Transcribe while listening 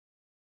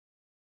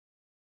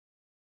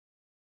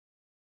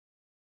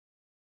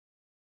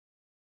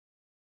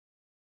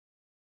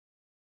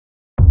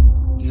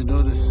You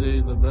know they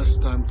say the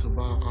best time to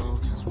bow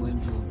out is when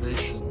the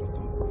ovation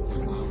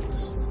is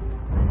loudest.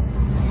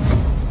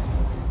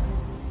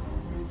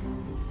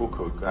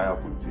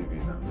 TV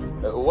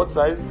now. What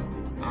size?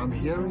 I'm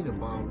hearing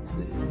about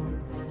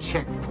a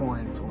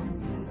checkpoint on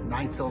the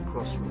Nitel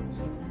Crossroads.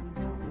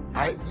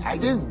 I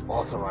didn't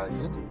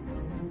authorize it.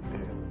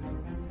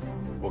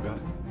 Oga,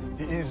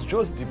 he is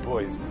just the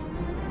boys.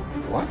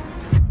 What?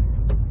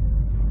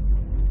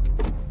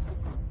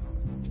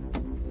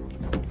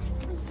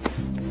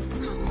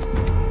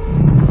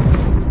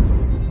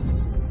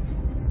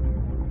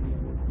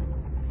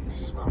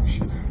 Mrs.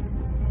 Babashina,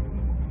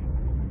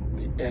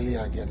 the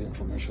earlier I get the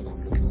information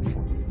I'm looking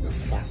for, the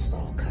faster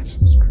I'll catch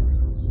these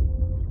criminals.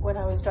 When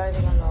I was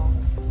driving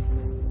along,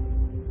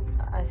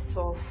 I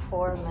saw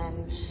 4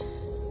 men.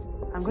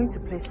 I'm going to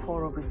place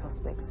 4 robbery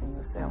suspects in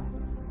your cell.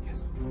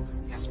 Yes.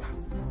 Yes,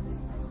 ma'am.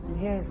 And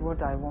here is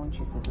what I want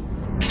you to do.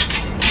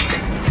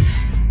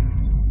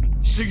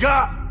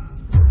 Shiga!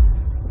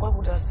 Why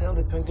would I sell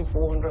the painting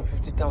for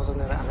 150,000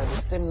 naira and at the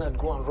same night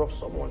go and rob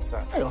someone,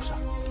 sir? Hey, officer.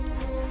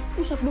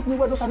 You just look me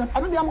where those are.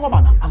 I don't be a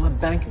robber. I'm a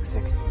bank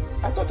executive.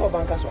 I thought all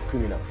bankers were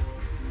criminals.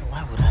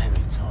 Why would I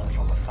return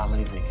from a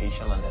family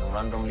vacation and then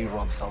randomly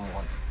rob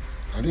someone?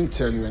 I didn't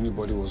tell you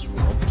anybody was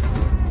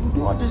robbed.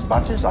 Do all these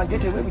bad things and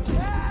get away with it.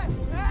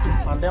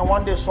 And then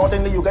one day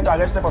suddenly you get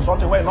arrested for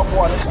something where you're not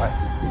qualified.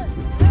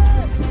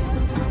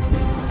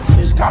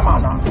 It's karma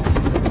now.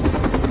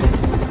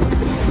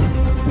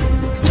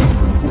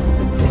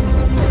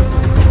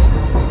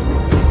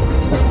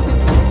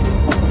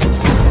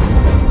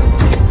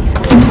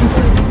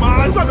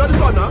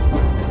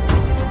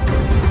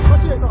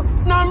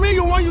 Now me,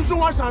 you want you to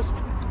one chance.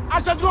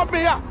 I said go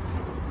pay ya.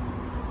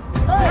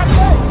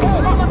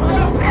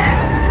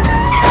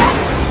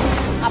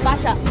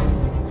 Abacha,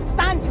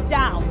 stand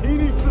down. He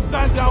needs to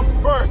stand down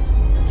first.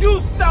 You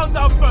stand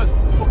down first,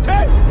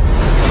 okay?